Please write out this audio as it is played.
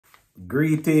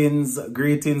Greetings,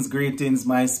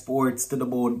 my sports to the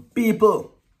bone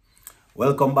people.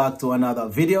 Welcome back to another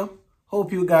video.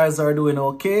 Hope you guys are doing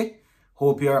okay.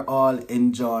 Hope you're all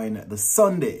enjoying the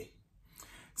Sunday.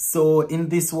 So in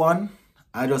this one,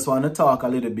 I just want to talk a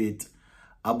little bit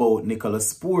about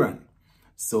Nicholas Pooran.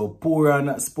 So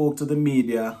Pooran spoke to the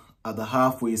media at the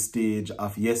halfway stage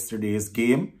of yesterday's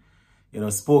game.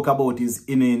 Spoke about his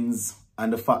innings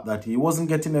and the fact that he wasn't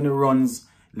getting any runs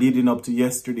leading up to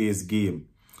yesterday's game.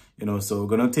 So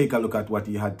we're going to take a look at what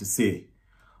he had to say.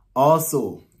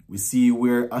 Also, we see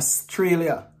where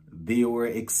Australia, they were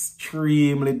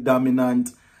extremely dominant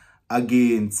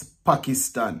against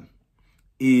Pakistan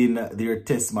in their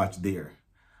test match there.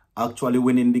 Actually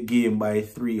winning the game by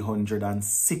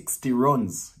 360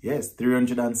 runs. Yes,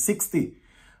 360.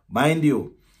 Mind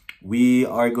you, we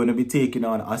are going to be taking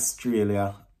on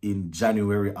Australia in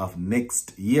January of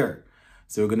next year.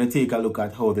 So we're going to take a look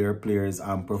at how their players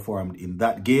performed in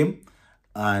that game.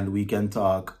 And we can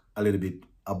talk a little bit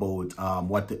about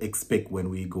what to expect when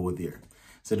we go there.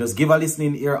 So just give a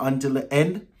listening ear until the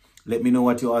end. Let me know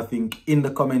what you all think in the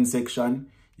comment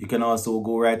section. You can also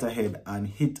go right ahead and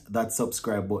hit that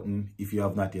subscribe button if you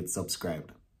have not yet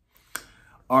subscribed.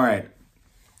 All right.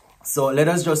 So let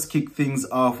us just kick things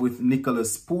off with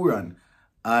Nicholas Pooran.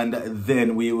 And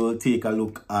then we will take a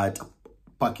look at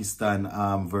Pakistan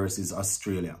versus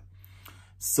Australia.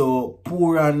 So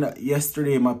Pooran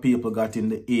yesterday, my people, got in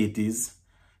the 80s. I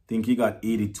think he got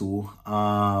 82.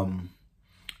 At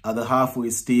the halfway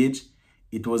stage,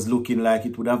 it was looking like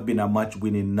it would have been a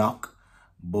match-winning knock.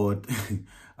 But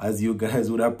as you guys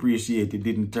would appreciate, it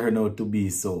didn't turn out to be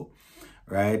so.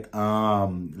 Right?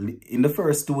 In the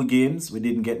first two games, we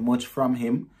didn't get much from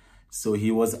him. So he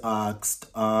was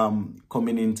asked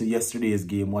coming into yesterday's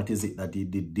game, what is it that he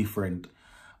did different?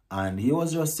 And he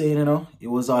was just saying, it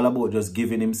was all about just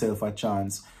giving himself a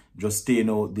chance, just staying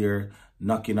out there,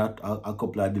 knocking out a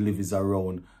couple of deliveries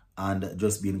around, and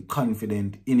just being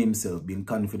confident in himself, being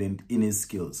confident in his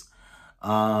skills.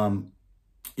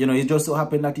 It just so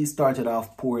happened that he started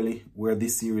off poorly where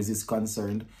this series is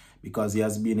concerned, because he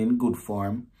has been in good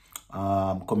form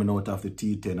coming out of the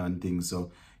T10 and things.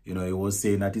 So, he was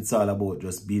saying that it's all about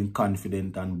just being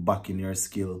confident and backing your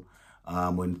skill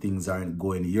when things aren't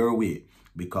going your way.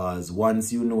 Because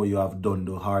once you know you have done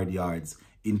the hard yards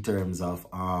in terms of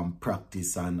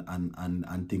practice and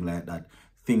things like that,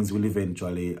 things will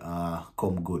eventually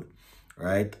come good,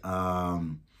 right?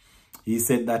 He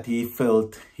said that he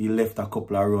felt he left a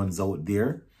couple of runs out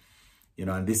there,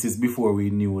 and this is before we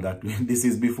knew that, this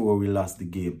is before we lost the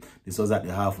game. This was at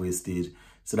the halfway stage.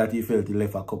 So that he felt he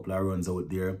left a couple of runs out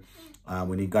there.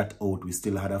 When he got out, we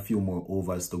still had a few more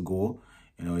overs to go.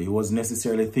 He wasn't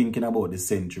necessarily thinking about the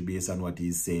century based on what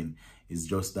he's saying. It's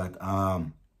just that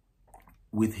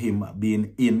with him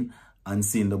being in and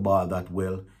seeing the ball that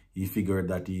well, he figured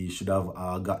that he should have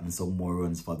gotten some more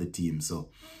runs for the team. So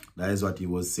that is what he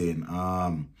was saying.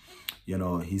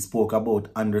 He spoke about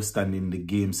understanding the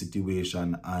game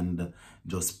situation and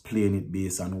just playing it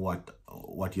based on what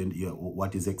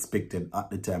is expected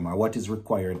at the time, or what is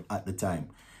required at the time.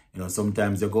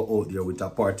 Sometimes you go out there with a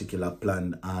particular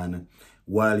plan, and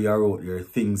while you're out there,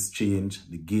 things change,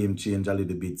 the game change a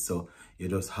little bit. So you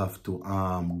just have to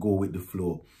go with the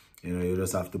flow. You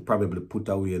just have to probably put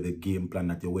away the game plan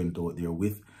that you went out there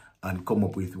with and come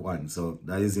up with one. So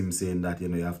that is him saying that,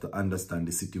 you have to understand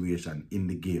the situation in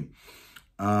the game.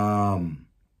 He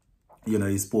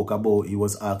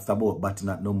was asked about batting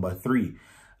at number 3.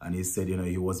 And he said,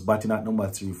 he was batting at number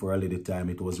 3 for a little time.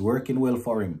 It was working well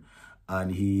for him.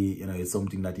 And he, it's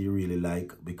something that he really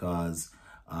liked, because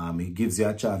he gives you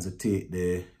a chance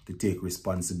to take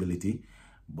responsibility.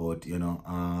 But,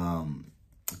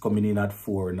 coming in at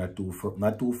 4, not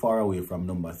too far away from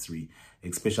number 3,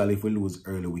 especially if we lose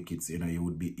early wickets, he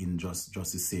would be in just the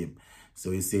same. So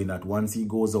he's saying that once he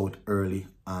goes out early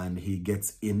and he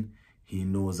gets in, he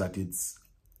knows that it's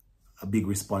a big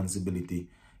responsibility,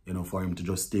 for him to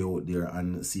just stay out there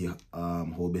and see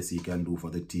how best he can do for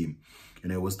the team.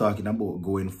 He was talking about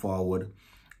going forward.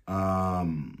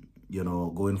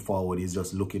 Going forward, he's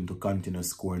just looking to continue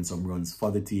scoring some runs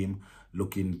for the team,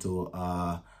 looking to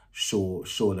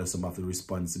shoulder some of the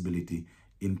responsibility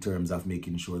in terms of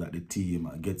making sure that the team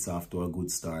gets off to a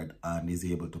good start and is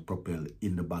able to propel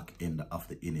in the back end of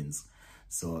the innings.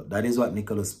 So that is what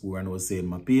Nicholas Pooran was saying,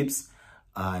 my peeps.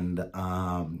 And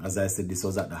as I said, this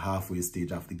was at the halfway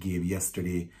stage of the game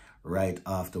yesterday, right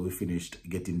after we finished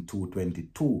getting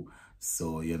 222.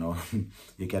 So, you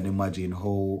can imagine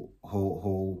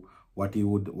what he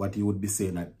would be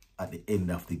saying at the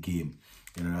end of the game.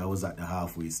 I was at the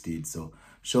halfway stage. So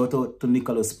shout out to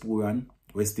Nicholas Pooran.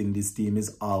 West Indies team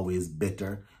is always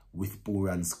better with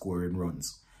Pooran scoring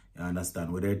runs. You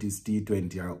understand? Whether it is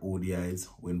T20 or ODIs,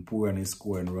 when Pooran is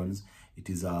scoring runs, it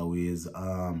is always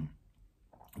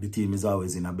the team is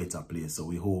always in a better place. So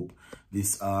we hope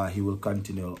this he will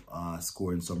continue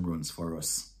scoring some runs for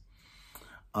us.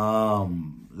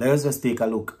 Let's just take a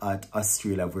look at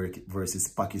Australia versus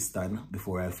Pakistan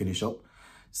before I finish up.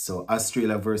 So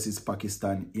Australia versus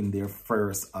Pakistan in their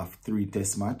first of 3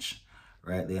 test match,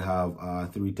 right? They have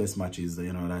 3 test matches,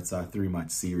 you know, that's a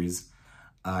 3-match series,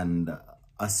 and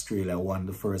Australia won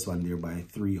the first one there by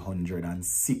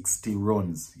 360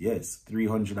 runs. Yes,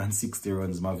 360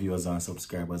 runs, my viewers and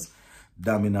subscribers.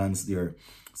 Dominance there.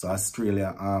 So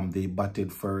Australia, they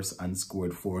batted first and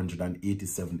scored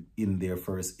 487 in their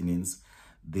first innings.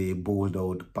 They bowled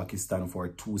out Pakistan for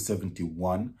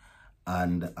 271,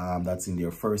 and that's in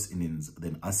their first innings.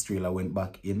 Then Australia went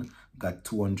back in, got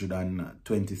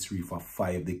 223 for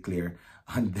 5 declare,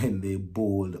 and then they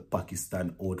bowled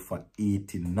Pakistan out for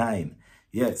 89.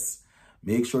 Yes,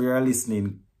 make sure you're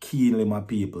listening keenly, my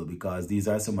people, because these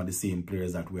are some of the same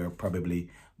players that we're probably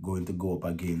going to go up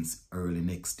against early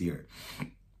next year.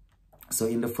 So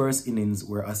in the first innings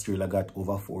where Australia got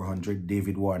over 400,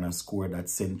 David Warner scored that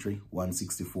century,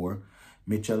 164.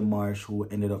 Mitchell Marsh, who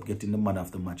ended up getting the man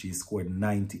of the match, he scored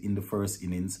 90 in the first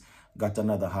innings, got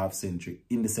another half century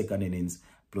in the second innings,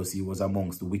 plus he was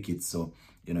amongst the wickets, so,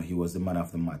 you know, he was the man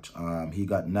of the match. He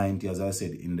got 90, as I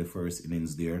said, in the first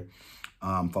innings there.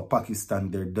 For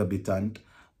Pakistan, their debutant,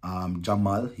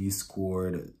 Jamal, he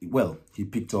scored, well, he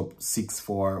picked up 6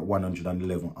 for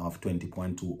 111 off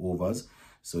 20.2 overs.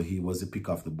 So he was the pick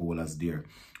of the bowlers there.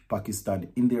 Pakistan,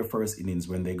 in their first innings,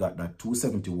 when they got that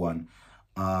 271,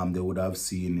 they would have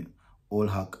seen Ul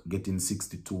Haq getting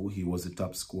 62. He was the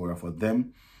top scorer for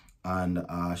them. And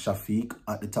Shafiq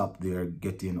at the top there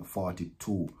getting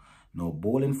 42. Now,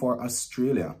 bowling for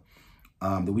Australia,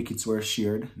 the wickets were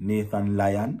shared. Nathan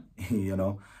Lyon, you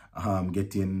know,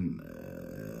 getting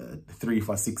 3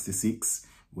 for 66.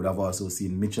 Would have also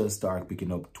seen Mitchell Starc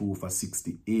picking up 2 for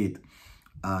 68.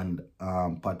 And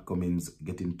Pat Cummins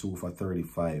getting 2 for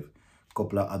 35.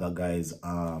 Couple of other guys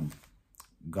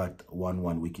got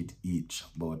 1 wicket each.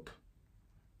 But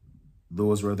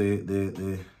those were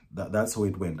that's how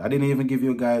it went. I didn't even give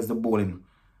you guys the bowling.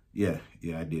 Yeah,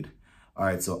 I did. All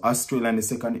right, so Australia in the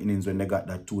second innings, when they got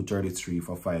that 233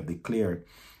 for 5 declare,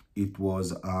 it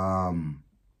was Usman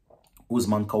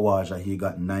Khawaja. He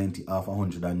got 90 off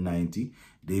 190.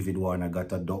 David Warner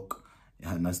got a duck. You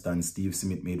understand? Steve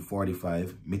Smith made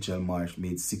 45. Mitchell Marsh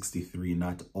made 63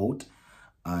 not out.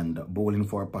 And bowling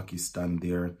for Pakistan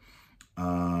there,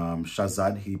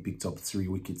 Shahzad, he picked up 3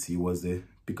 wickets. He was the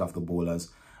pick of the bowlers.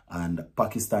 And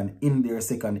Pakistan in their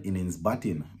second innings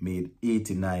batting made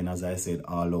 89, as I said,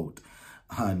 all out.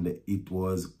 And it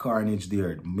was carnage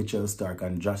there. Mitchell Starc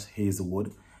and Josh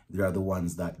Hazlewood, they are the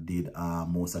ones that did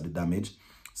most of the damage.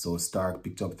 So Starc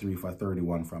picked up 3 for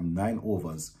 31 from 9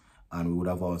 overs. And we would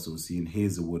have also seen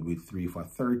Hazlewood with 3 for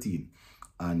 13.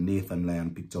 And Nathan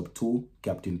Lyon picked up 2.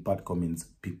 Captain Pat Cummins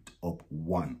picked up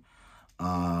 1.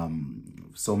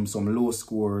 Some low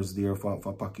scores there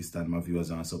for Pakistan, my viewers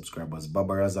and subscribers.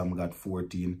 Babar Azam got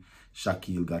 14.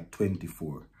 Shakil got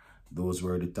 24. Those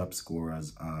were the top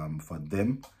scorers for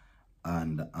them.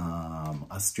 And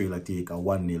Australia take a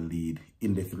 1-0 lead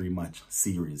in the 3-match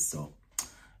series. So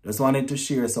just wanted to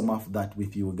share some of that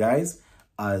with you guys,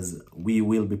 as we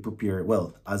will be prepared.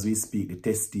 Well, as we speak, the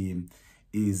test team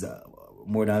is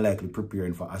more than likely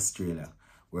preparing for Australia.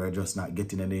 We're just not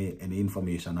getting any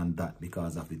information on that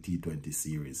because of the T20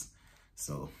 series.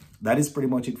 So that is pretty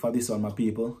much it for this one, my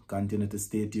people. Continue to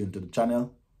stay tuned to the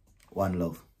channel. One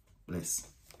love. Bless.